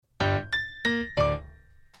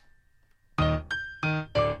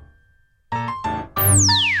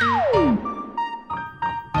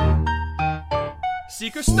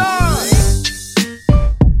Seeker Star!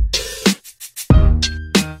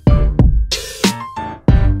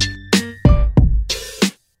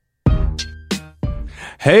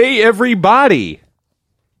 Hey, everybody!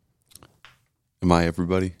 Am I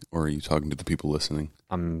everybody, or are you talking to the people listening?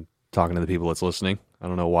 I'm talking to the people that's listening. I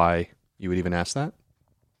don't know why you would even ask that.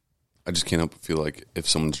 I just can't help but feel like if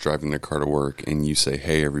someone's driving their car to work and you say,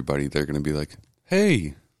 hey, everybody, they're going to be like,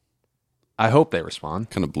 hey. I hope they respond.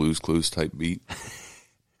 Kind of Blue's Clues type beat.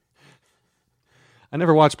 I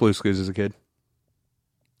never watched Blue's Clues as a kid.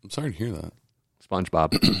 I'm sorry to hear that.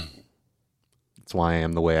 SpongeBob. That's why I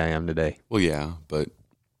am the way I am today. Well, yeah, but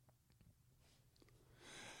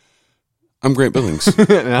I'm Grant Billings.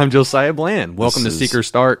 And I'm Josiah Bland. Welcome to Seeker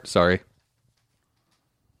Start. Sorry.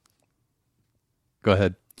 Go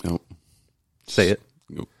ahead. Nope. Say it.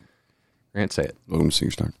 Nope. Grant, say it. Welcome to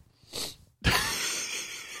Seeker Start.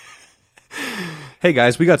 Hey,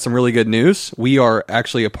 guys, we got some really good news. We are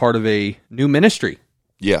actually a part of a new ministry.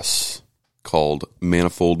 Yes, called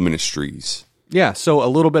Manifold Ministries. Yeah, so a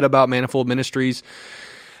little bit about Manifold Ministries.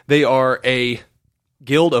 They are a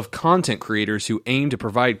guild of content creators who aim to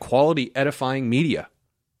provide quality, edifying media,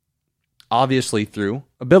 obviously through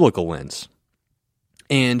a biblical lens.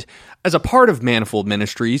 And as a part of Manifold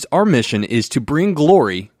Ministries, our mission is to bring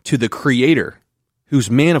glory to the Creator,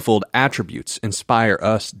 whose manifold attributes inspire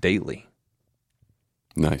us daily.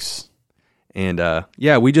 Nice. And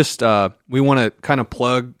we want to kind of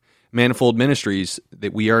plug Manifold Ministries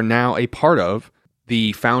that we are now a part of.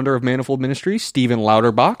 The founder of Manifold Ministries, Stephen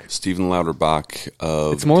Lauterbach. Stephen Lauterbach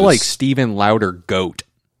of... It's more like Stephen Lauder Goat.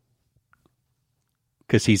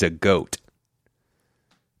 Because he's a goat.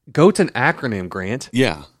 Goat's an acronym, Grant.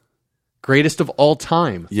 Yeah. Greatest of all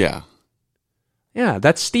time. Yeah. Yeah,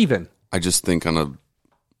 that's Stephen. I just think from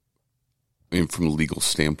a legal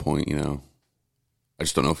standpoint, I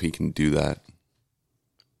just don't know if he can do that.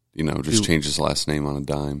 Change his last name on a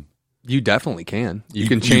dime. You definitely can. You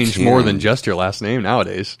can change more than just your last name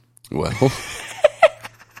nowadays. Well,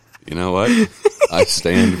 you know what? I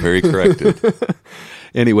stand very corrected.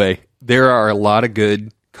 Anyway, there are a lot of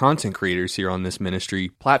good content creators here on this ministry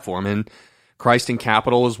platform, and Christ in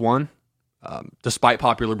Capital is one. Despite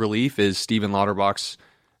popular belief, is Stephen Lauterbach's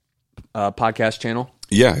podcast channel.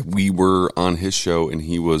 Yeah, we were on his show, and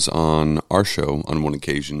he was on our show on one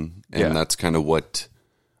occasion, and that's kind of what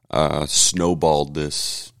snowballed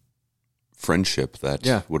this friendship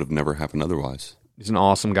that would have never happened otherwise. He's an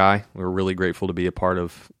awesome guy. We're really grateful to be a part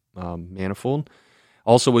of Manifold.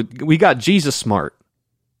 Also, we got Jesus Smart.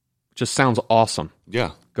 Just sounds awesome.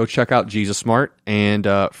 Yeah. Go check out Jesus Smart and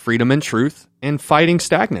Freedom and Truth and Fighting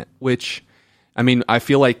Stagnant, which, I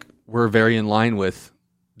feel like we're very in line with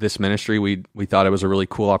this ministry. We thought it was a really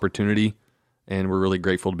cool opportunity, and we're really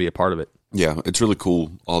grateful to be a part of it. Yeah, it's really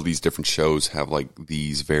cool. All these different shows have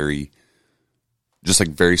these very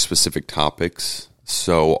specific topics.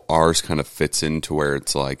 So ours kind of fits into where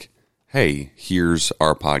it's like, hey, here's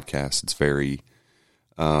our podcast. It's very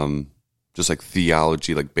just like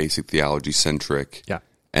theology, like basic theology centric. Yeah.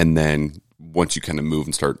 And then once you kind of move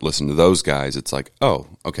and start listening to those guys, it's like, oh,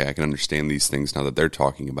 okay, I can understand these things now that they're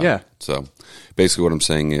talking about. Yeah. So basically what I'm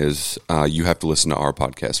saying is you have to listen to our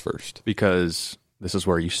podcast first. Because this is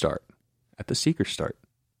where you start, at the Seeker Start.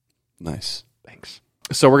 Nice. Thanks.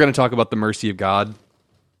 So we're going to talk about the mercy of God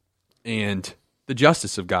and the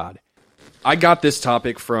justice of God. I got this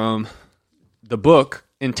topic from the book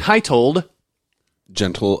entitled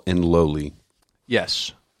Gentle and Lowly.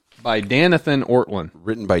 Yes, by Danathan Ortlund.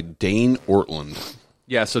 Written by Dane Ortlund.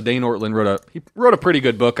 Yeah, so Dane Ortlund wrote a pretty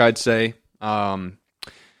good book, I'd say. I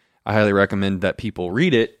highly recommend that people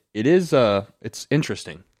read it. It's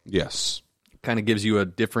interesting. Yes. Kind of gives you a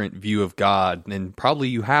different view of God, and probably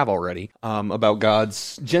you have already, about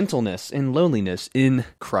God's gentleness and lowliness in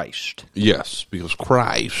Christ. Yes, because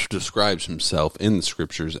Christ describes himself in the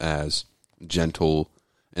scriptures as gentle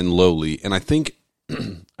and lowly. And I think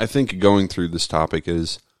going through this topic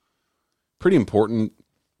is pretty important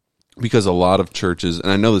because a lot of churches,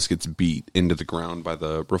 and I know this gets beat into the ground by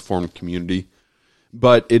the Reformed community,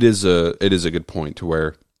 but it is a good point to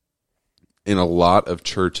where in a lot of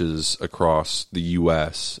churches across the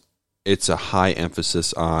U.S., it's a high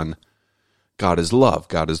emphasis on God is love,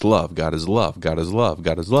 God is love, God is love, God is love,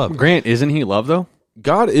 God is love. Grant, isn't he love, though?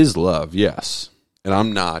 God is love, yes. And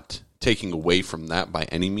I'm not taking away from that by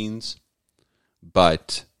any means,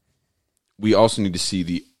 but we also need to see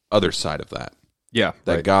the other side of that. Yeah.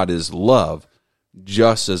 That right. God is love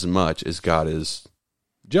just as much as God is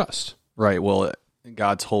just. Right. Well,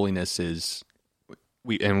 God's holiness is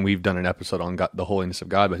we've done an episode on God, the holiness of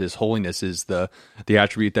God, but His holiness is the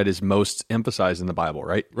attribute that is most emphasized in the Bible,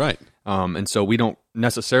 right? Right. And so we don't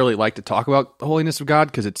necessarily like to talk about the holiness of God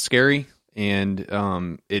because it's scary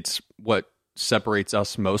and it's what separates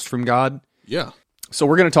us most from God. Yeah. So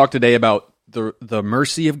we're going to talk today about the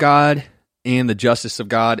mercy of God and the justice of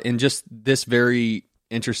God, and just this very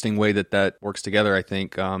interesting way that works together, I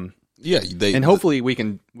think. Yeah. And hopefully we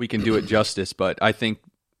can do it justice, but I think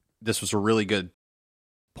this was a really good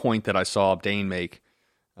point that I saw Dane make.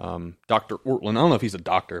 Dr. Ortland, I don't know if he's a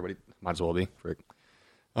doctor, but he might as well be. Frick.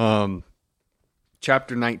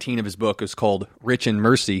 Chapter 19 of his book is called Rich in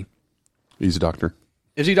Mercy. He's a doctor.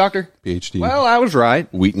 Is he a doctor? PhD. Well, I was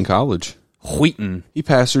right. Wheaton College. Wheaton. He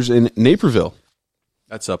pastors in Naperville.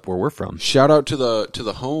 That's up where we're from. Shout out to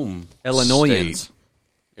the home Illinoisans. state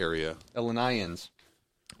area. Illinoisans.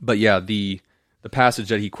 But yeah, the passage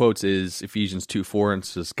that he quotes is Ephesians 2:4, and it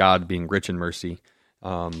says God being rich in mercy,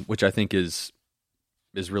 which I think is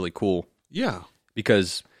really cool. Yeah.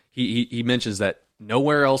 Because he mentions that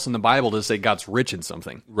nowhere else in the Bible does it say God's rich in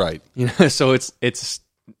something. Right. So it's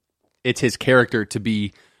his character to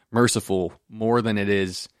be merciful more than it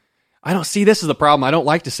is. I don't see this is the problem. I don't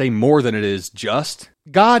like to say more than it is just.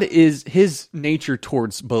 God is his nature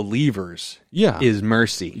towards believers. Yeah. Is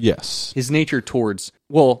mercy. Yes. His nature towards,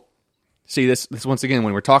 see this once again,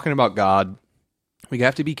 when we're talking about God, we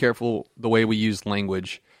have to be careful the way we use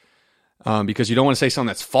language because you don't want to say something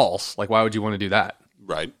that's false. Like, why would you want to do that?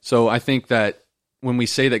 Right. So I think that when we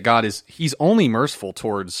say that God he's only merciful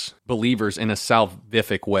towards believers in a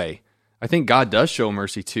salvific way. I think God does show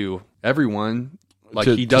mercy to everyone. Like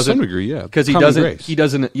he doesn't, to some degree, yeah, because he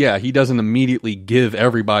doesn't immediately give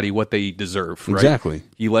everybody what they deserve. Right? Exactly.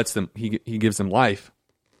 He lets them. He gives them life,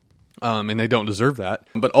 and they don't deserve that.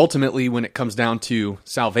 But ultimately, when it comes down to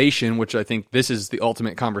salvation, which I think this is the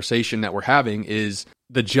ultimate conversation that we're having, is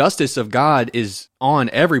the justice of God is on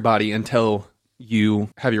everybody until you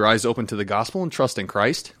have your eyes open to the gospel and trust in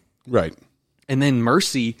Christ. Right. And then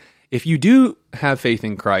mercy, if you do have faith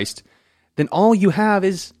in Christ, then all you have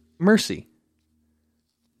is mercy.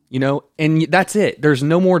 And that's it. There's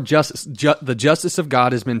no more justice. The justice of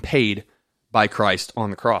God has been paid by Christ on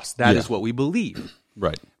the cross. That is what we believe.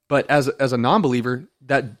 Right. But as a non-believer,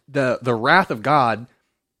 that the wrath of God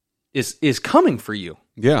is coming for you.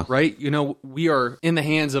 Yeah. Right? We are in the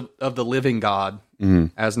hands of the living God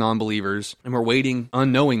as non-believers, and we're waiting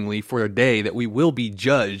unknowingly for a day that we will be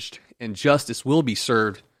judged and justice will be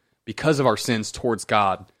served because of our sins towards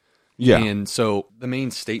God. Yeah. And so the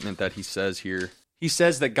main statement that he says here, he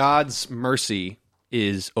says that God's mercy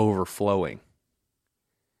is overflowing,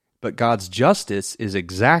 but God's justice is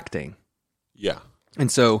exacting. Yeah.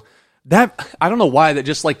 And so that, I don't know why that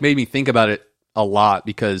just made me think about it a lot,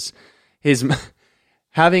 because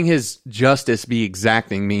having his justice be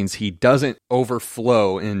exacting means he doesn't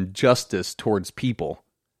overflow in justice towards people,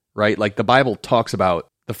 right? Like the Bible talks about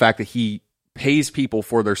the fact that he pays people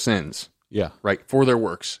for their sins. Yeah. Right? For their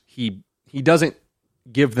works. He doesn't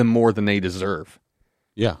give them more than they deserve.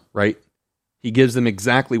 Yeah. Right? He gives them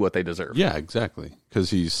exactly what they deserve. Yeah, exactly. Because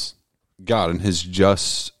he's God, and his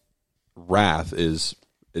just wrath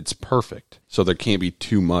it's perfect. So there can't be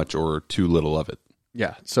too much or too little of it.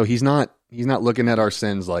 Yeah. So he's not looking at our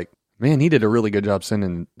sins like, man, he did a really good job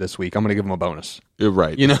sinning this week. I'm going to give him a bonus. You're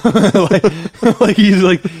right. like he's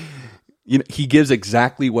like, he gives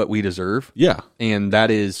exactly what we deserve. Yeah. And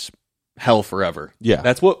that is hell forever. Yeah.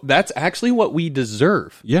 That's actually what we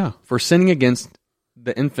deserve. Yeah. For sinning against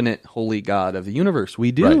the infinite holy God of the universe.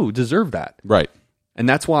 We do deserve that. Right. And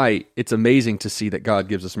that's why it's amazing to see that God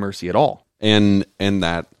gives us mercy at all. And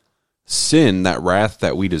that sin, that wrath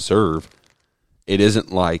that we deserve, it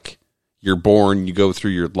isn't like you're born, you go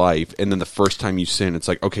through your life, and then the first time you sin, it's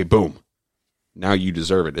like, okay, boom, now you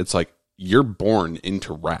deserve it. It's like you're born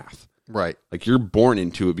into wrath. Right. Like you're born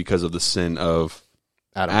into it because of the sin of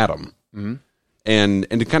Adam. Mm-hmm. And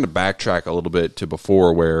to kind of backtrack a little bit to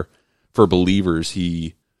before, where for believers,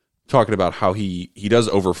 he talking about how he does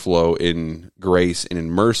overflow in grace and in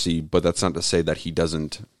mercy, but that's not to say that he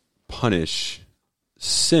doesn't punish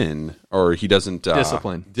sin, or he doesn't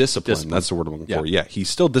discipline. That's the word I'm looking for. Yeah, he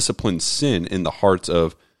still disciplines sin in the hearts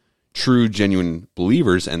of true, genuine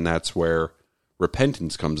believers, and that's where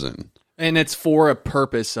repentance comes in. And it's for a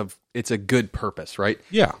purpose it's a good purpose, right?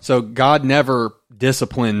 Yeah. So God never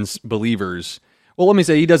disciplines believers. Well, let me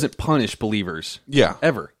say, he doesn't punish believers. Yeah.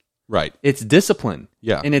 Ever. Right. It's discipline.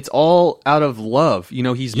 Yeah. And it's all out of love.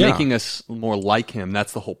 He's making us more like him.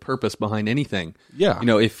 That's the whole purpose behind anything. Yeah.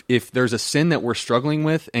 If there's a sin that we're struggling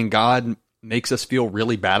with and God makes us feel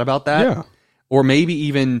really bad about that, yeah. or maybe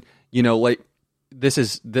even, like this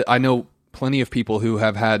is, I know plenty of people who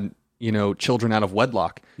have had, children out of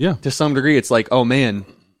wedlock. Yeah. To some degree, it's like, oh man,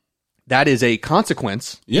 that is a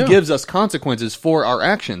consequence. Yeah. He gives us consequences for our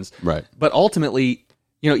actions. Right. But ultimately,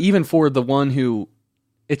 even for the one who,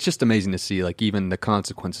 it's just amazing to see, like, even the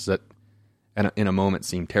consequences that in a moment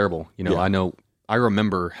seem terrible. I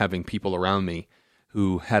remember having people around me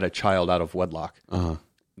who had a child out of wedlock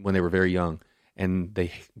when they were very young. And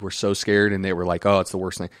they were so scared, and they were like, "Oh, it's the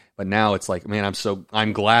worst thing." But now it's like, man,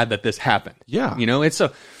 I'm glad that this happened. Yeah, it's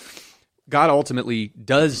God ultimately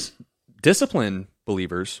does discipline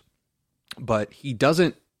believers, but He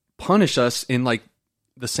doesn't punish us in like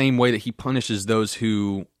the same way that He punishes those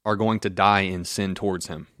who are going to die in sin towards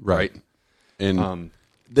Him. Right. And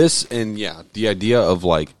the idea of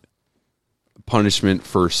like punishment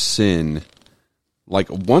for sin, like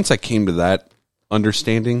once I came to that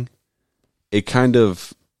understanding, it kind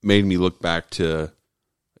of made me look back to,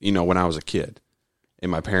 when I was a kid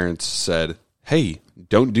and my parents said, "Hey,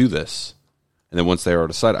 don't do this." And then once they were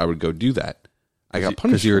decided, I would go do that. I got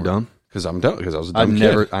punished because you were for it. dumb. Because I'm dumb. Because I was a dumb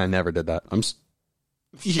kid. I never did that.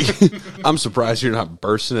 I'm surprised you're not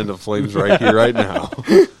bursting into flames right here, right now.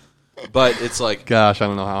 But it's like, gosh, I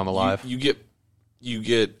don't know how I'm alive. You get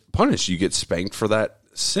punished. You get spanked for that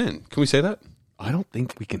sin. Can we say that? I don't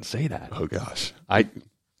think we can say that. Oh gosh,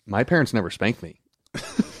 my parents never spanked me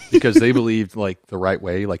because they believed like the right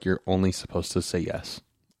way. Like you're only supposed to say yes.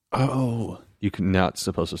 Oh, you're not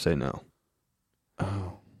supposed to say no.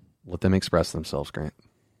 Oh, let them express themselves, Grant.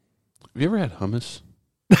 Have you ever had hummus?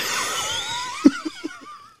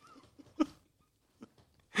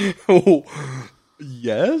 Oh,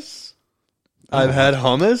 yes. I've had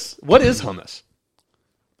hummus. What is hummus?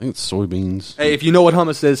 I think it's soybeans. Hey, if you know what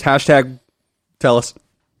hummus is, hashtag tell us.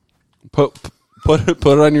 Put it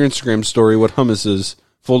on your Instagram story what hummus is.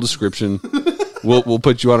 Full description. We'll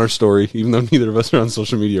put you on our story, even though neither of us are on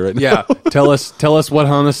social media right now. Yeah, tell us what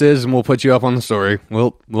hummus is, and we'll put you up on the story.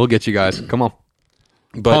 We'll get you guys. Come on.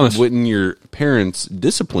 But hummus. When your parents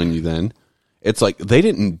discipline you, then it's like they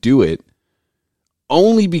didn't do it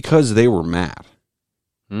only because they were mad.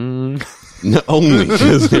 No, only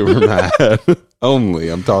because they were mad. Only.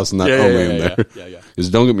 I'm tossing that in there. Yeah. Because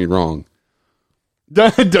don't get me wrong.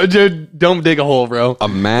 Don't dig a hole, bro. A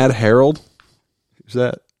mad Harold. Who's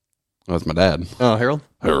that? Oh, that's my dad. Oh, Harold?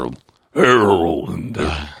 Harold and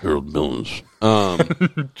Harold Mills.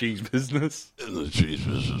 Cheese business. In the cheese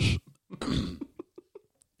business.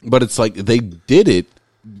 But it's like they did it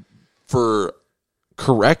for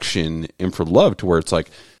correction and for love, to where it's like,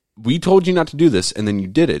 we told you not to do this and then you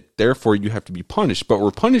did it, therefore you have to be punished, but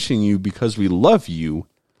we're punishing you because we love you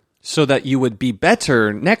so that you would be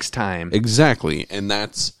better next time. Exactly. And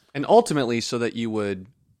ultimately so that you would,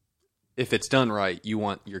 if it's done right, you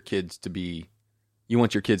want your kids to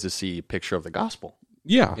see a picture of the gospel.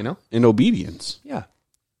 Yeah. In obedience. Yeah.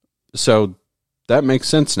 So that makes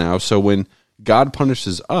sense now. So when God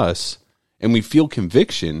punishes us and we feel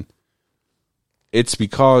conviction, it's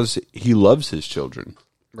because He loves His children.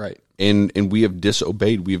 Right. And we have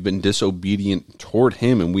disobeyed. We have been disobedient toward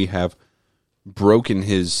Him, and we have broken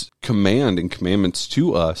His command and commandments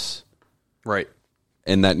to us. Right.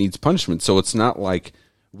 And that needs punishment. So it's not like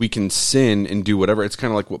we can sin and do whatever. It's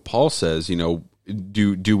kind of like what Paul says,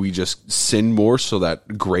 do we just sin more so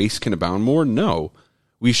that grace can abound more? No.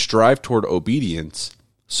 We strive toward obedience.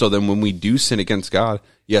 So then when we do sin against God,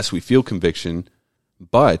 yes, we feel conviction,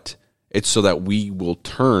 but it's so that we will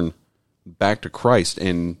turn back to Christ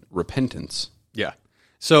in repentance. Yeah.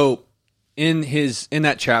 So in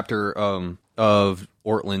that chapter of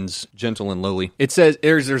Ortlund's Gentle and Lowly, it says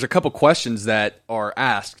there's a couple questions that are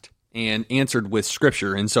asked and answered with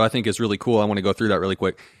Scripture, and so I think it's really cool. I want to go through that really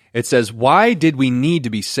quick. It says, why did we need to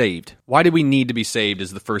be saved? Why did we need to be saved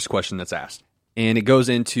is the first question that's asked. And it goes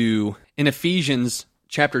into, in Ephesians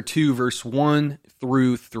chapter 2, verse 1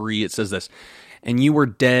 through 3, it says this, "And you were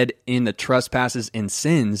dead in the trespasses and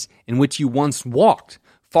sins in which you once walked,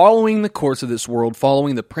 following the course of this world,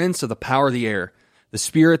 following the prince of the power of the air, the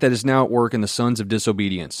spirit that is now at work in the sons of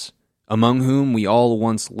disobedience, among whom we all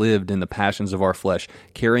once lived in the passions of our flesh,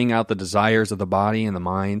 carrying out the desires of the body and the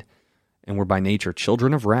mind, and were by nature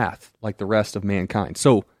children of wrath, like the rest of mankind."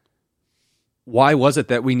 So, why was it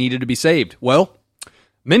that we needed to be saved? Well,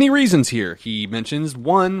 many reasons here. He mentions,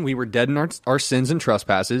 one, we were dead in our sins and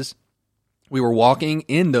trespasses. We were walking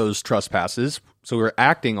in those trespasses, so we were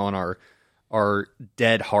acting on our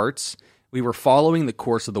dead hearts. We were following the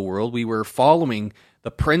course of the world. We were following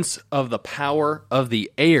the prince of the power of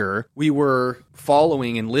the air. We were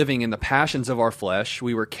following and living in the passions of our flesh.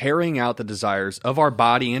 We were carrying out the desires of our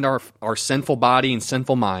body and our sinful body and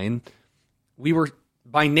sinful mind. We were,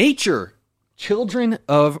 by nature, children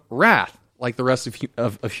of wrath. like the rest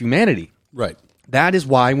of humanity. Right. That is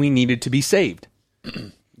why we needed to be saved.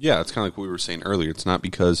 Yeah, it's kind of like what we were saying earlier. It's not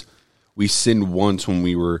because we sinned once when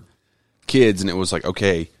we were kids and it was like,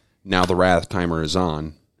 okay, now the wrath timer is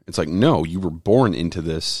on. It's like, no, you were born into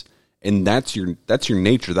this, and that's your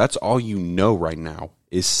nature. That's all you know right now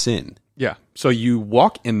is sin. Yeah. So you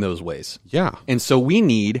walk in those ways. Yeah. And so we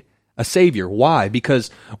need a savior. Why? Because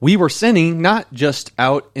we were sinning not just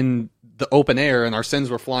out in the open air and our sins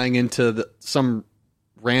were flying into some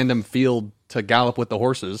random field to gallop with the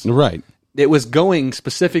horses. Right. It was going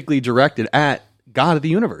specifically directed at God of the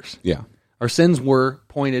universe. Yeah. Our sins were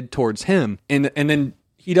pointed towards him. And then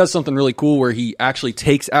he does something really cool where he actually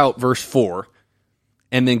takes out verse 4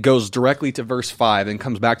 and then goes directly to verse 5 and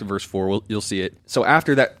comes back to verse 4. You'll see it. So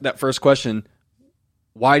after that first question,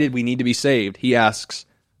 why did we need to be saved? He asks,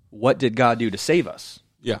 what did God do to save us?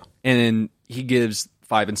 Yeah. And then he gives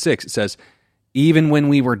 5 and 6. It says, even when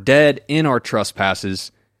we were dead in our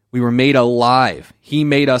trespasses, we were made alive. He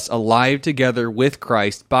made us alive together with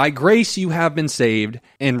Christ. By grace you have been saved,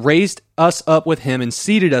 and raised us up with him and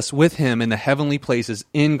seated us with him in the heavenly places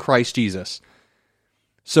in Christ Jesus.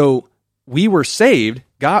 So we were saved.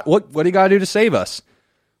 God, what did God do to save us?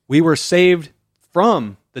 We were saved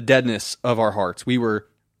from the deadness of our hearts. We were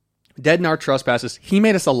dead in our trespasses. He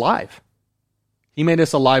made us alive. He made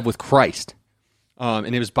us alive with Christ.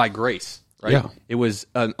 And it was by grace, right? Yeah. It was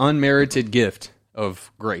an unmerited gift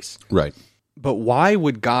of grace. Right. But why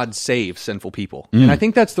would God save sinful people? And I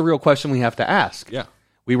think that's the real question we have to ask. Yeah.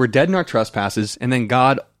 We were dead in our trespasses, and then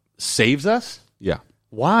God saves us? Yeah.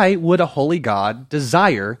 Why would a holy God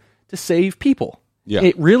desire to save people? Yeah.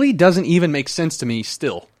 It really doesn't even make sense to me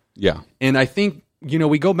still. Yeah. And I think,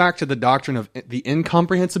 we go back to the doctrine of the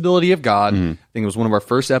incomprehensibility of God. I think it was one of our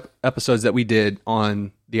first episodes that we did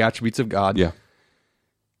on the attributes of God. Yeah.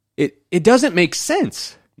 It doesn't make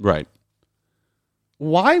sense. Right.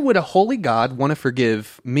 Why would a holy God want to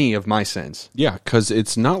forgive me of my sins? Yeah, because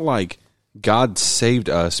it's not like God saved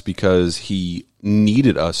us because he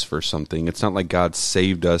needed us for something. It's not like God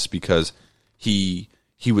saved us because he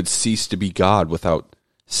would cease to be God without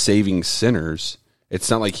saving sinners. It's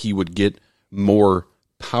not like he would get more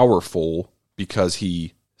powerful because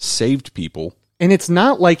he saved people. And it's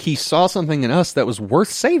not like he saw something in us that was worth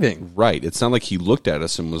saving. Right. It's not like he looked at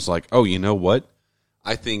us and was like, oh, you know what?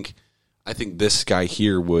 I think this guy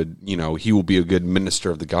here would, he will be a good minister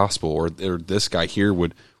of the gospel, or this guy here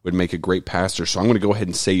would make a great pastor. So I'm going to go ahead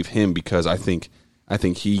and save him because I think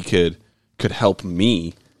he could help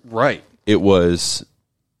me. Right. It was,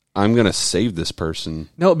 I'm going to save this person.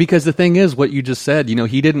 No, because the thing is what you just said,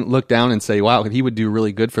 he didn't look down and say, wow, he would do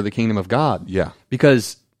really good for the kingdom of God. Yeah.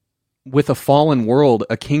 Because with a fallen world,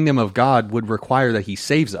 a kingdom of God would require that he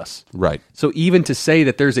saves us. Right. So even to say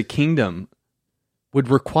that there's a kingdom would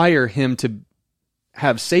require him to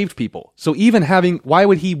have saved people. So even why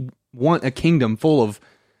would he want a kingdom full of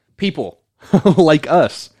people like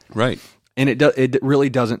us? Right. And it really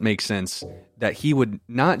doesn't make sense that he would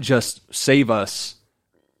not just save us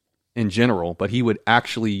in general, but he would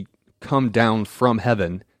actually come down from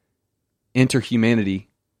heaven, enter humanity,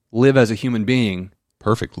 live as a human being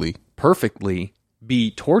perfectly, be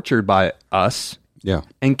tortured by us,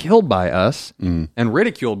 and killed by us, and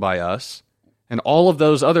ridiculed by us, and all of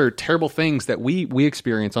those other terrible things that we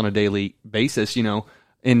experience on a daily basis,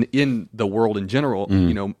 in the world in general,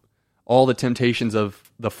 all the temptations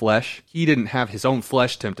of the flesh. He didn't have his own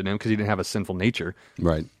flesh tempting him because he didn't have a sinful nature.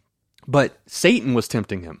 Right. But Satan was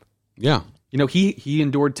tempting him. Yeah. He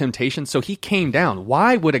endured temptation, so he came down.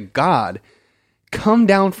 Why would a God come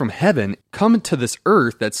down from heaven, come to this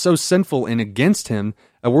earth that's so sinful and against him,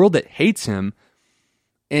 a world that hates him,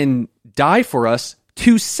 and die for us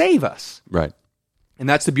to save us? Right. And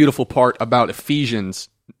that's the beautiful part about Ephesians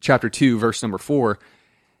chapter 2, verse number 4.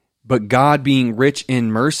 But God, being rich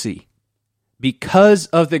in mercy, because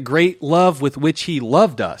of the great love with which he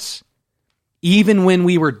loved us, even when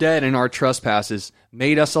we were dead in our trespasses,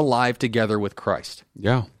 made us alive together with Christ.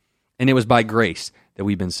 Yeah. And it was by grace that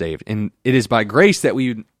we've been saved. And it is by grace that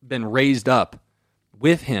we've been raised up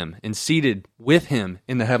with him and seated with him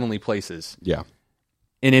in the heavenly places. Yeah.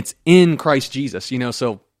 And it's in Christ Jesus,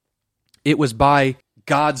 so it was by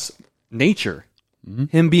God's nature,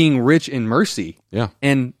 him being rich in mercy,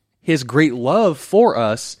 and his great love for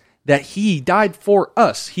us, that he died for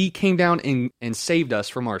us. He came down and saved us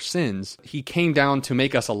from our sins. He came down to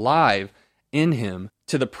make us alive in him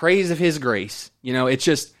to the praise of his grace.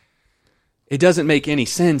 It doesn't make any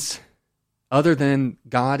sense other than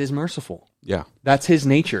God is merciful. Yeah. That's his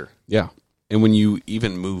nature. Yeah. And when you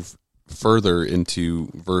even move further into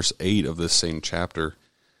verse 8 of this same chapter,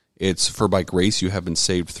 It's for by grace you have been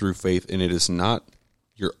saved through faith, and it is not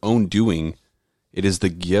your own doing. It is the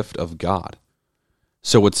gift of God.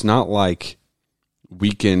 So it's not like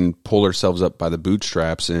we can pull ourselves up by the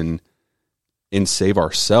bootstraps and save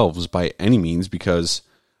ourselves by any means, because,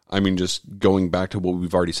 I mean, just going back to what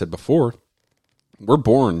we've already said before, we're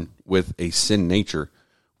born with a sin nature.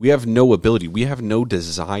 We have no ability. We have no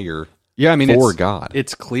desire for God.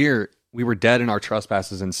 It's clear we were dead in our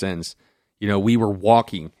trespasses and sins. You know, we were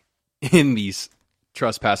walking in these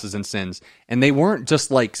trespasses and sins, and they weren't just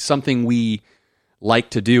like something we like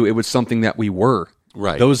to do. It was something that we were.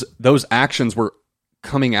 Right. Those actions were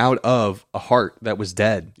coming out of a heart that was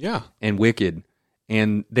dead and wicked,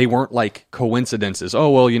 and they weren't like coincidences. Oh,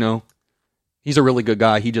 well, you know, he's a really good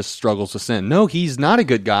guy. He just struggles with sin. No, he's not a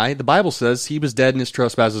good guy. The Bible says he was dead in his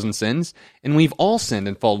trespasses and sins, and we've all sinned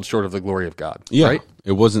and fallen short of the glory of God. Yeah. Right?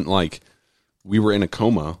 It wasn't like we were in a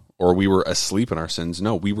coma or we were asleep in our sins.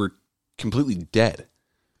 No, we were completely dead.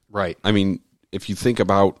 Right. I mean, if you think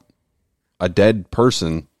about a dead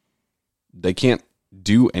person, they can't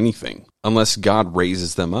do anything unless God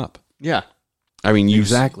raises them up. Yeah. I mean, you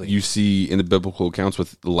Exactly. see in the biblical accounts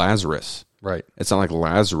with Lazarus. Right. It's not like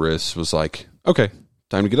Lazarus was like, okay,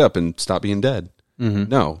 time to get up and stop being dead. Mm-hmm.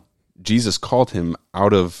 No, Jesus called him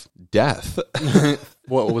out of death.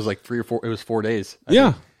 Well, it was like 3 or 4. It was 4 days. I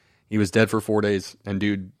Yeah. think. He was dead for 4 days, and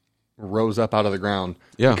dude rose up out of the ground.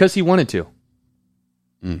 Yeah. Because he wanted to.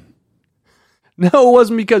 No, it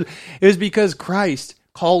wasn't because. It was because Christ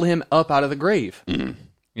called him up out of the grave.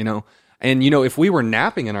 You know? And, you know, if we were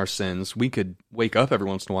napping in our sins, we could wake up every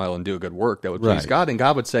once in a while and do a good work that would please Right. God, and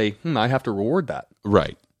God would say, I have to reward that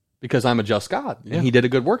Right. because I'm a just God. Yeah. And he did a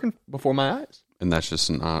good work before my eyes. And that's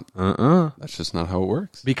just not that's just not how it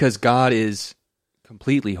works. Because God is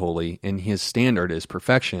completely holy and his standard is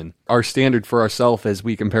perfection. Our standard for ourselves as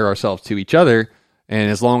we compare ourselves to each other,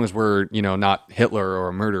 and as long as we're, you know, not Hitler or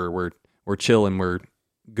a murderer, we're chill and we're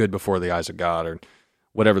good before the eyes of God, or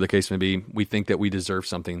whatever the case may be, we think that we deserve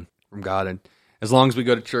something from God. And as long as we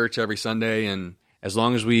go to church every Sunday, and as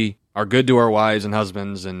long as we are good to our wives and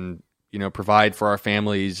husbands, and, you know, provide for our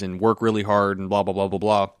families and work really hard and blah, blah, blah, blah,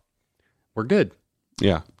 blah, we're good.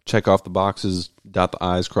 Yeah. Check off the boxes, dot the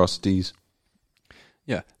I's, cross the T's.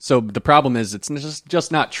 Yeah. So the problem is it's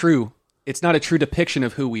just not true. It's not a true depiction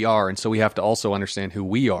of who we are, and so we have to also understand who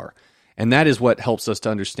we are. And that is what helps us to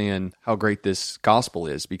understand how great this gospel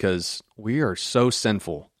is, because we are so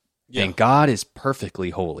sinful, and God is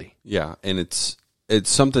perfectly holy. Yeah, and it's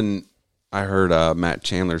something I heard Matt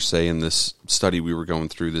Chandler say in this study we were going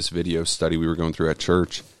through, this video study we were going through at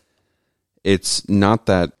church. It's not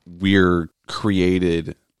that we're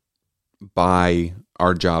created by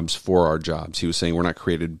our jobs for our jobs. He was saying we're not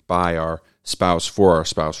created by our spouse for our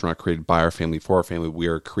spouse. We're not created by our family for our family. We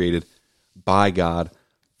are created by God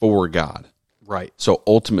for God. Right. So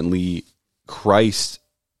ultimately, Christ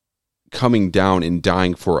coming down and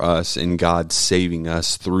dying for us and God saving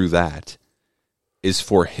us through that is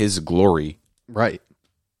for his glory. Right.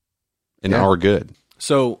 And our good.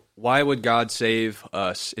 So why would God save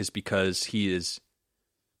us is because he is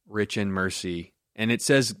rich in mercy. And it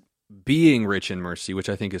says being rich in mercy, which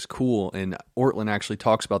I think is cool. And Ortlund actually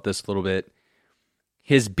talks about this a little bit.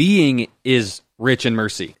 His being is rich in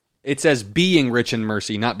mercy. It says being rich in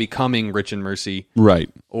mercy, not becoming rich in mercy. Right.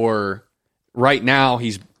 Or right now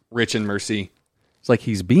he's rich in mercy. It's like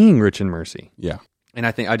he's being rich in mercy. Yeah. And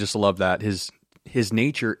I just love that. His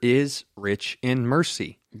nature is rich in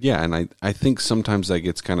mercy. Yeah, and I think sometimes that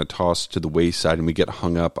gets kind of tossed to the wayside and we get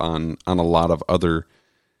hung up on a lot of other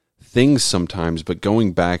things sometimes, but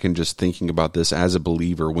going back and just thinking about this as a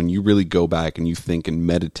believer, when you really go back and you think and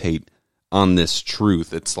meditate on this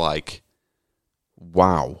truth, it's like,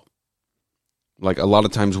 wow. Like a lot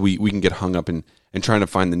of times we can get hung up in trying to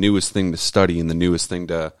find the newest thing to study and the newest thing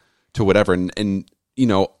to whatever. And you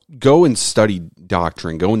know, go and study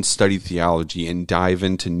doctrine, go and study theology and dive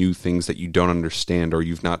into new things that you don't understand or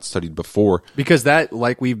you've not studied before. Because that,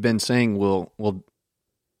 like we've been saying,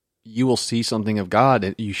 you will see something of God,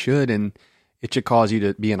 and you should, and it should cause you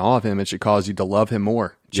to be in awe of him. It should cause you to love him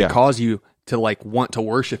more. It should cause you to like want to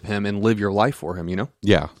worship him and live your life for him, you know?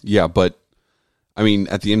 Yeah. Yeah. But I mean,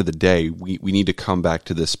 at the end of the day, we need to come back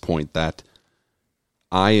to this point that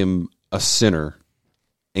I am a sinner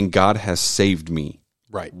and God has saved me.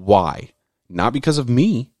 Right. Why? Not because of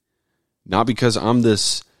me, not because I'm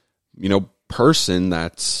this, you know, person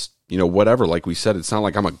that's, you know, whatever. Like we said, it's not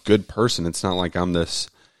like I'm a good person. It's not like I'm this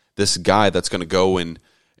guy that's going to go and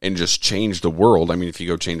just change the world. I mean, if you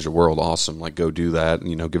go change the world, awesome. Like go do that and,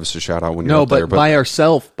 you know, give us a shout out when you're out there. But by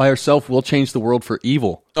ourselves, we'll change the world for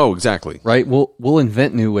evil. Oh, exactly. Right? We'll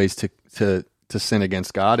invent new ways to to sin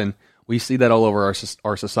against God, and we see that all over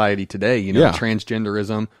our society today. You know, Yeah.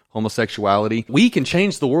 transgenderism, homosexuality. We can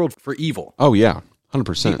change the world for evil. Oh yeah,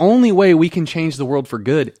 100%. The only way we can change the world for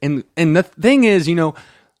good, and the thing is, you know,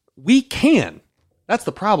 we can. That's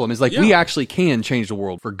the problem. Is like we actually can change the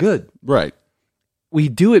world for good. Right. We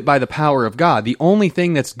do it by the power of God. The only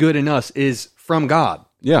thing that's good in us is from God.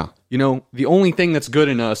 Yeah. You know, the only thing that's good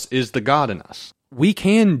in us is the God in us. We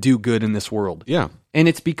can do good in this world. Yeah. And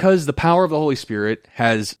it's because the power of the Holy Spirit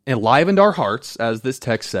has enlivened our hearts, as this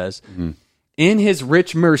text says, in his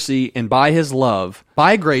rich mercy and by his love,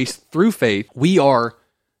 by grace, through faith, we are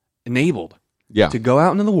enabled to go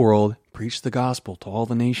out into the world, preach the gospel to all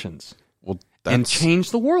the nations, Well, and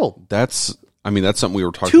change the world that's something we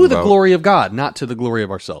were talking to about. the glory of God, not to the glory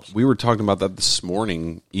of ourselves. We were talking about that this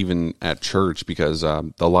morning, even at church, because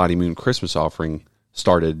the Lottie Moon Christmas offering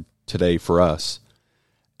started today for us.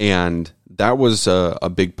 And that was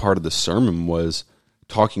a big part of the sermon, was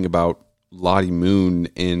talking about Lottie Moon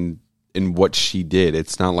and what she did.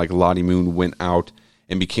 It's not like Lottie Moon went out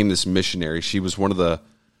and became this missionary. She was one of the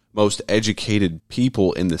most educated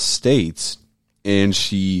people in the States, and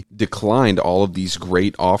she declined all of these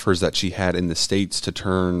great offers that she had in the States to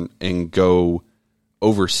turn and go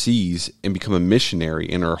overseas and become a missionary.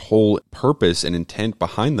 And her whole purpose and intent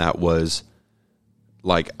behind that was,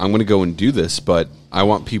 like, I'm going to go and do this, but I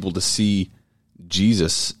want people to see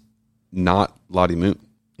Jesus, not Lottie Moon.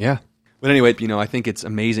 Yeah. But anyway, you know, I think it's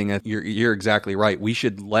amazing that you're exactly right. We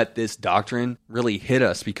should let this doctrine really hit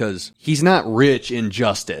us, because he's not rich in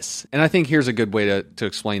justice. And I think here's a good way to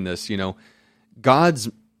explain this. You know, God's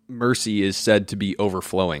mercy is said to be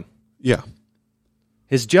overflowing. Yeah.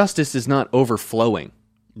 His justice is not overflowing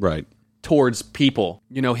Right. towards people.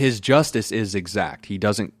 You know, his justice is exact. He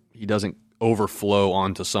doesn't overflow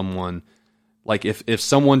onto someone. Like if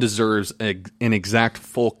someone deserves an exact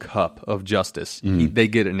full cup of justice, they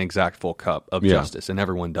get an exact full cup of justice, and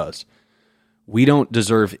everyone does. We don't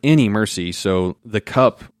deserve any mercy, so the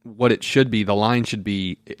cup, what it should be, the line should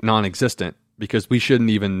be non-existent, because we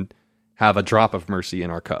shouldn't even have a drop of mercy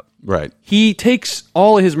in our cup. Right. He takes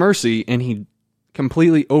all of his mercy and he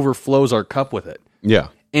completely overflows our cup with it. Yeah.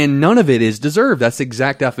 And none of it is deserved. That's the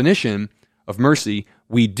exact definition of mercy.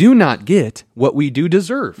 We do not get what we do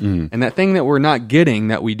deserve. And that thing that we're not getting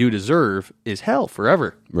that we do deserve is hell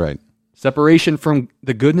forever. Right. Separation from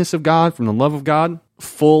the goodness of God, from the love of God,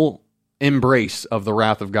 full embrace of the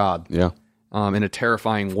wrath of God. Yeah. In a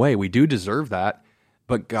terrifying way. We do deserve that,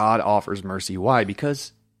 but God offers mercy. Why?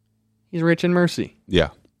 Because he's rich in mercy. Yeah.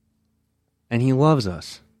 And he loves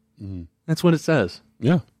us. That's what it says.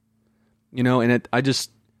 Yeah. You know, and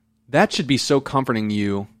that should be so comforting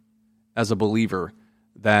you as a believer,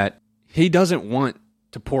 that he doesn't want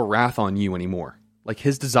to pour wrath on you anymore. Like,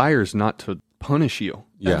 his desire is not to punish you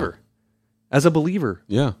ever as a believer.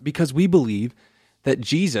 Yeah. Because we believe that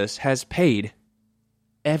Jesus has paid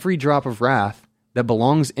every drop of wrath that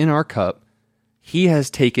belongs in our cup. He has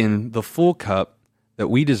taken the full cup that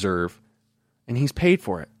we deserve, and he's paid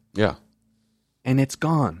for it. Yeah. And it's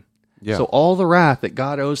gone. Yeah. So all the wrath that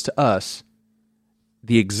God owes to us,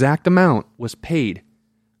 the exact amount was paid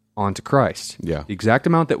onto Christ. Yeah. The exact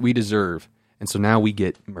amount that we deserve. And so now we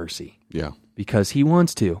get mercy. Yeah. Because he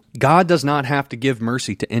wants to. God does not have to give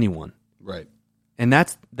mercy to anyone. Right. And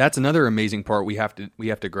that's another amazing part we have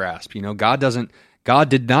to grasp. You know, God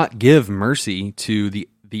did not give mercy to the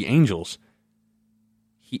angels.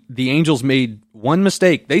 The angels made one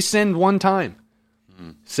mistake. They sinned one time.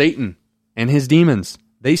 Satan and his demons,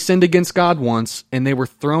 they sinned against God once, and they were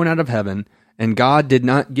thrown out of heaven, and God did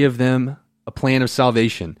not give them a plan of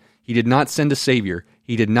salvation. He did not send a savior.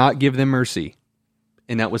 He did not give them mercy.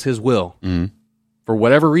 And that was his will. For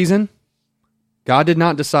whatever reason, God did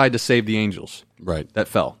not decide to save the angels that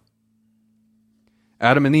fell.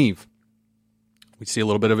 Adam and Eve, we see a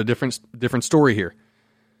little bit of a different story here.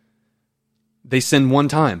 They sinned one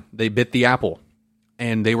time. They bit the apple,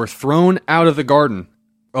 and they were thrown out of the garden,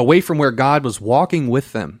 away from where God was walking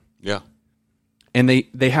with them. Yeah. And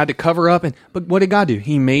they had to cover up. But what did God do?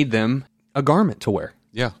 He made them a garment to wear.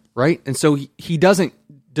 Yeah. Right? And so he doesn't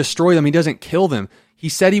destroy them. He doesn't kill them. He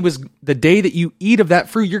said the day that you eat of that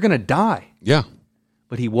fruit, you're going to die. Yeah.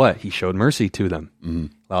 But he showed mercy to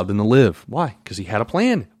them, allowed them to live. Why? Because he had a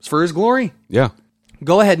plan. It was for his glory. Yeah.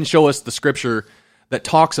 Go ahead and show us the scripture that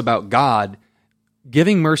talks about God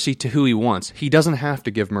giving mercy to who he wants. He doesn't have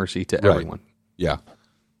to give mercy to everyone. Yeah.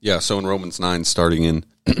 Yeah. So in Romans 9, starting in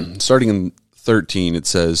 13, it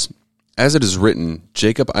says, "As it is written,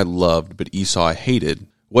 Jacob I loved, but Esau I hated.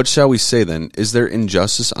 What shall we say then? Is there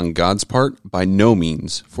injustice on God's part? By no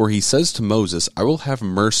means. For he says to Moses, I will have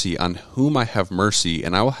mercy on whom I have mercy,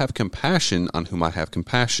 and I will have compassion on whom I have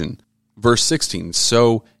compassion. Verse 16,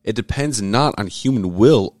 so it depends not on human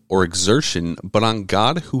will or exertion, but on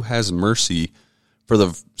God who has mercy. For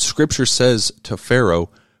the scripture says to Pharaoh,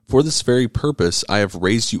 for this very purpose I have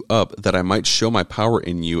raised you up, that I might show my power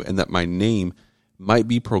in you, and that my name might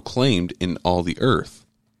be proclaimed in all the earth.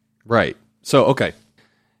 Right. So, okay.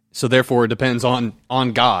 So therefore it depends on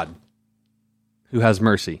God who has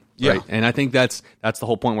mercy. Yeah. Right. And I think that's the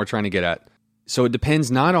whole point we're trying to get at. So it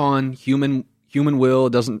depends not on human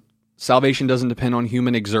will. Salvation doesn't depend on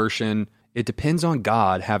human exertion. It depends on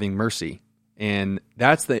God having mercy. And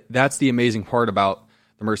that's the amazing part about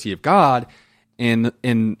the mercy of God,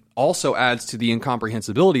 and also adds to the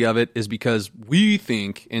incomprehensibility of it, is because we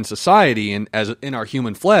think in society and as in our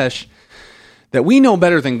human flesh that we know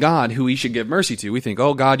better than God who we should give mercy to. We think,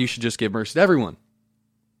 oh, God, you should just give mercy to everyone.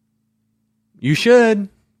 You should.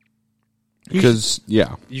 You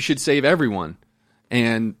should save everyone.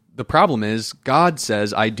 And the problem is, God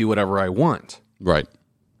says, I do whatever I want. Right.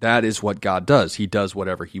 That is what God does. He does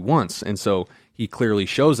whatever he wants. And so he clearly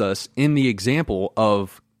shows us in the example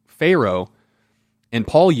of Pharaoh, and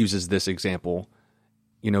Paul uses this example.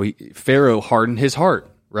 Pharaoh hardened his heart.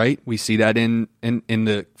 Right? We see that in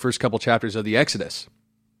the first couple chapters of the Exodus.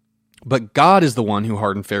 But God is the one who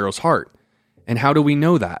hardened Pharaoh's heart. And how do we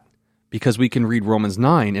know that? Because we can read Romans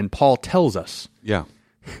 9, and Paul tells us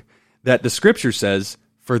that the scripture says,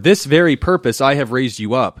 for this very purpose I have raised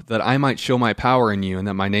you up, that I might show my power in you, and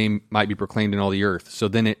that my name might be proclaimed in all the earth. So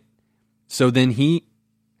then he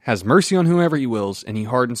has mercy on whomever he wills, and he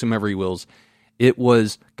hardens whomever he wills. It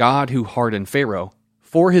was God who hardened Pharaoh.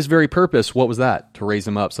 For his very purpose, what was that? To raise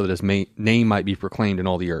him up so that his name might be proclaimed in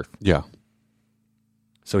all the earth. Yeah.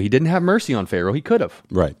 So he didn't have mercy on Pharaoh. He could have.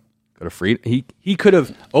 Right. Could have freed. He could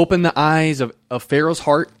have opened the eyes of Pharaoh's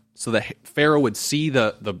heart so that Pharaoh would see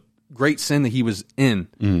the great sin that he was in,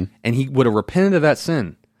 and he would have repented of that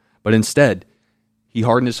sin. But instead, he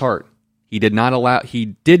hardened his heart. He did not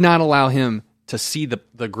allow him to see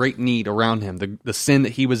the great need around him, the sin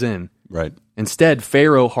that he was in. Right. Instead,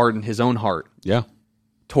 Pharaoh hardened his own heart. Yeah.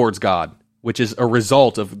 Towards God, which is a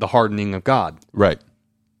result of the hardening of God. Right.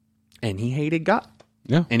 And he hated God.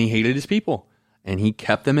 Yeah. And he hated his people. And he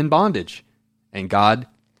kept them in bondage. And God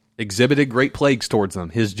exhibited great plagues towards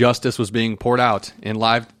them. His justice was being poured out in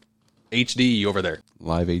live HD over there.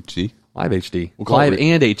 Live HD? Live HD. Live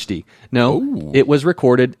and HD. No, It was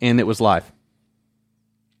recorded and it was live.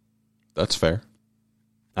 That's fair.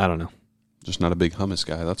 I don't know. Just not a big hummus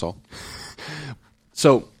guy, that's all.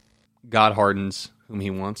 So, God hardens whom he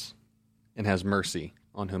wants and has mercy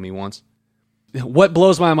on whom he wants. What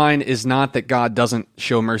blows my mind is not that God doesn't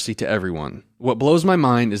show mercy to everyone. What blows my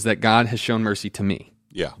mind is that God has shown mercy to me.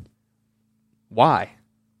 Yeah. Why?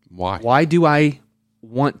 Why? Why do I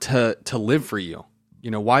want to live for you?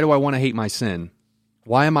 Why do I want to hate my sin?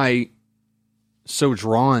 Why am I so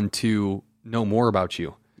drawn to know more about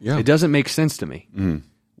you? Yeah. It doesn't make sense to me.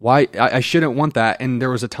 Why? I shouldn't want that, and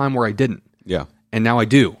there was a time where I didn't. Yeah. And now I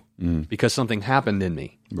do. Because something happened in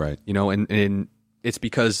me. Right. And it's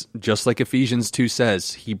because, just like Ephesians 2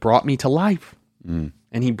 says, he brought me to life. And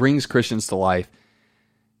he brings Christians to life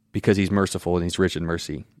because he's merciful and he's rich in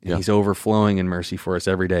mercy. And he's overflowing in mercy for us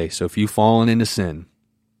every day. So if you've fallen into sin,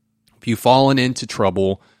 if you've fallen into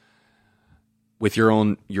trouble with your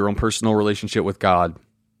own personal relationship with God,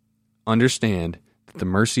 understand that the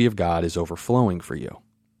mercy of God is overflowing for you.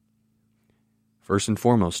 First and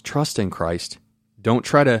foremost, trust in Christ. Don't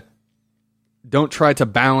try to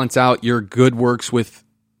balance out your good works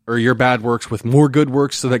or your bad works with more good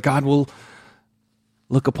works so that God will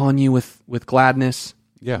look upon you with gladness.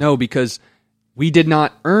 Yeah. No, because we did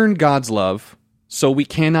not earn God's love, so we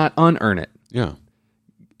cannot unearn it. Yeah.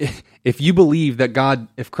 If you believe that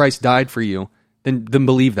if Christ died for you, then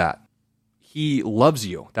believe that. He loves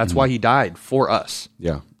you. That's why he died for us.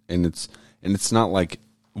 Yeah. And it's not like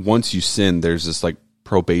once you sin, there's this like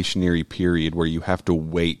probationary period where you have to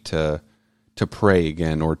wait to pray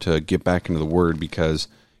again or to get back into the Word because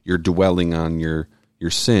you're dwelling on your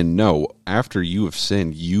sin. No, after you have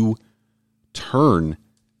sinned, you turn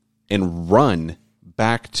and run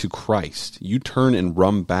back to Christ. You turn and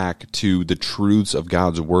run back to the truths of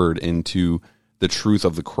God's Word and to the truth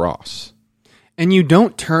of the cross. And you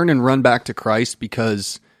don't turn and run back to Christ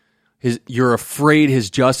because you're afraid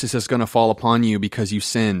his justice is going to fall upon you because you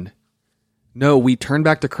sinned. No, we turn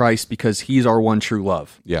back to Christ because he's our one true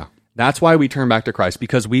love. Yeah. That's why we turn back to Christ,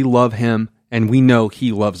 because we love him and we know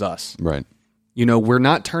he loves us. Right. we're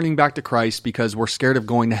not turning back to Christ because we're scared of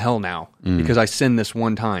going to hell now because I sinned this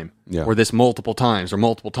one time or this multiple times,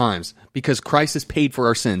 because Christ has paid for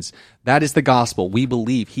our sins. That is the gospel. We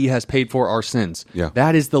believe he has paid for our sins. Yeah.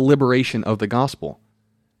 That is the liberation of the gospel.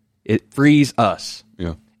 It frees us.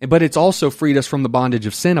 Yeah. But it's also freed us from the bondage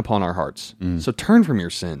of sin upon our hearts. So turn from your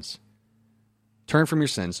sins. Turn from your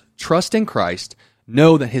sins. Trust in Christ.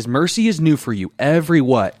 Know that his mercy is new for you every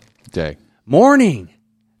what? Day. Morning.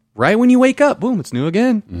 Right when you wake up, boom, it's new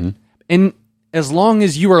again. And as long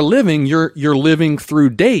as you are living, you're living through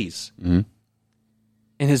days. And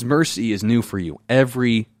his mercy is new for you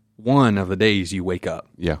every one of the days you wake up.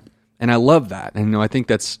 Yeah. And I love that. And I think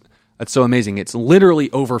that's so amazing. It's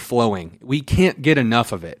literally overflowing. We can't get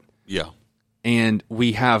enough of it. Yeah. And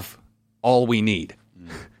we have all we need.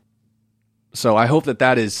 So I hope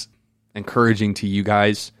that is encouraging to you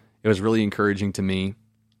guys. It was really encouraging to me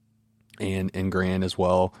and Grant as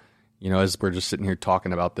well. As we're just sitting here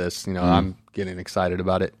talking about this, I'm getting excited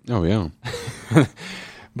about it. Oh, yeah.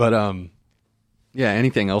 But, yeah,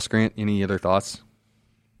 anything else, Grant? Any other thoughts?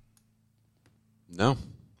 No.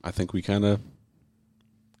 I think we kind of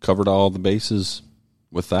covered all the bases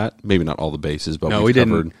with that. Maybe not all the bases, but no, we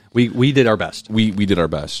didn't. We did our best. We did our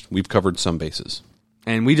best. We've covered some bases.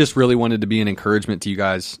 And we just really wanted to be an encouragement to you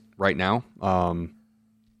guys right now.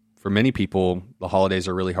 For many people, the holidays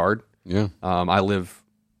are really hard. Yeah. I live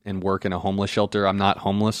and work in a homeless shelter. I'm not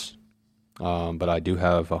homeless, but I do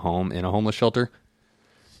have a home in a homeless shelter,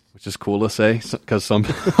 which is cool to say because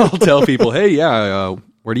I'll tell people, hey, yeah,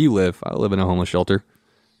 where do you live? I live in a homeless shelter.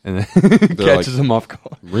 And then catches them off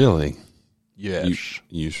guard. Really? Yes.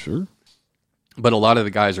 You sure? But a lot of the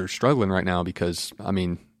guys are struggling right now because,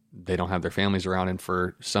 they don't have their families around. And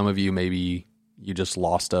for some of you, maybe you just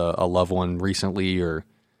lost a loved one recently or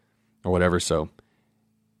whatever. So,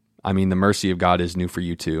 the mercy of God is new for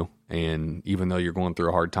you too. And even though you're going through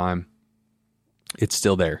a hard time, it's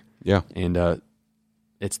still there. Yeah. And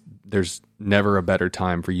there's never a better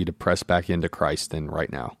time for you to press back into Christ than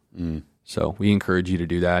right now. So we encourage you to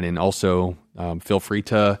do that. And also feel free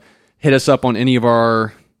to hit us up on any of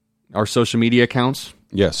our social media accounts.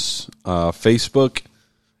 Yes. Facebook,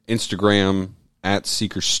 Instagram,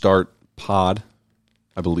 @SeekersStartPod,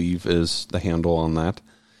 I believe is the handle on that.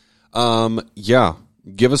 Yeah.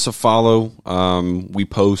 Give us a follow. We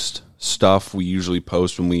post stuff. We usually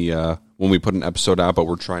post when we put an episode out, but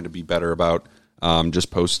we're trying to be better about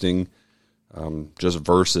just posting just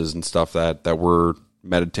verses and stuff that we're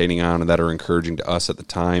meditating on and that are encouraging to us at the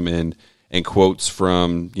time, and quotes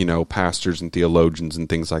from pastors and theologians and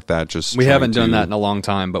things like that. Just we haven't done that in a long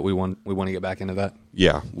time, but we want to get back into that.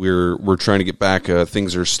 Yeah, we're trying to get back.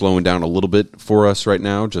 Things are slowing down a little bit for us right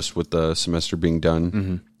now, just with the semester being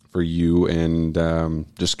done for you, and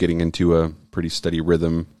just getting into a pretty steady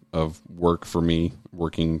rhythm of work for me,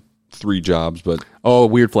 working 3 jobs. But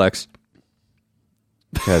weird flex,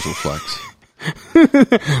 casual flex.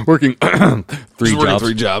 Working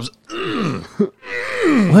 3 jobs.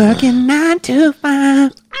 Working 9 to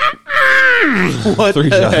 5. What 3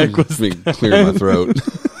 the jobs heck was me clear my throat.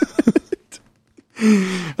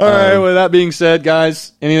 All right, with that being said,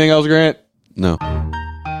 guys, anything else, Grant? No.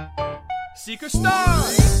 Seeker Star!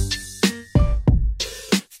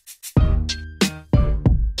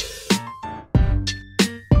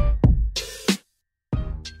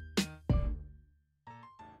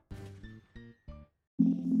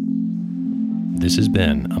 This has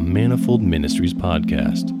been a Manifold Ministries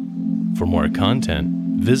podcast. For more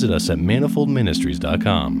content, visit us at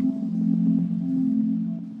manifoldministries.com.